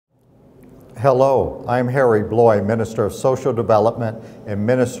Hello, I'm Harry Bloy, Minister of Social Development and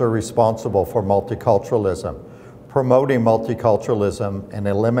Minister responsible for multiculturalism. Promoting multiculturalism and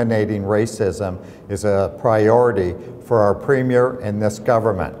eliminating racism is a priority for our Premier and this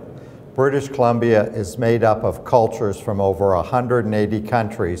government. British Columbia is made up of cultures from over 180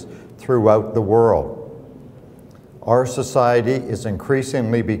 countries throughout the world. Our society is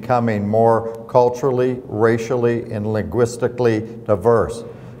increasingly becoming more culturally, racially, and linguistically diverse.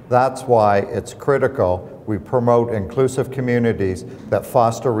 That's why it's critical we promote inclusive communities that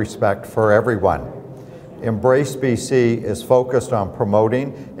foster respect for everyone. EmbraceBC is focused on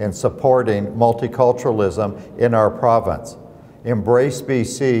promoting and supporting multiculturalism in our province.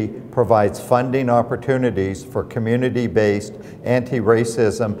 EmbraceBC provides funding opportunities for community-based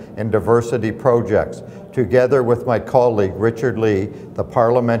anti-racism and diversity projects. Together with my colleague Richard Lee, the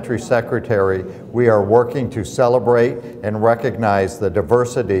Parliamentary Secretary, we are working to celebrate and recognize the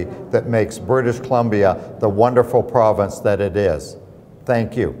diversity that makes British Columbia the wonderful province that it is.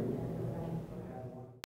 Thank you.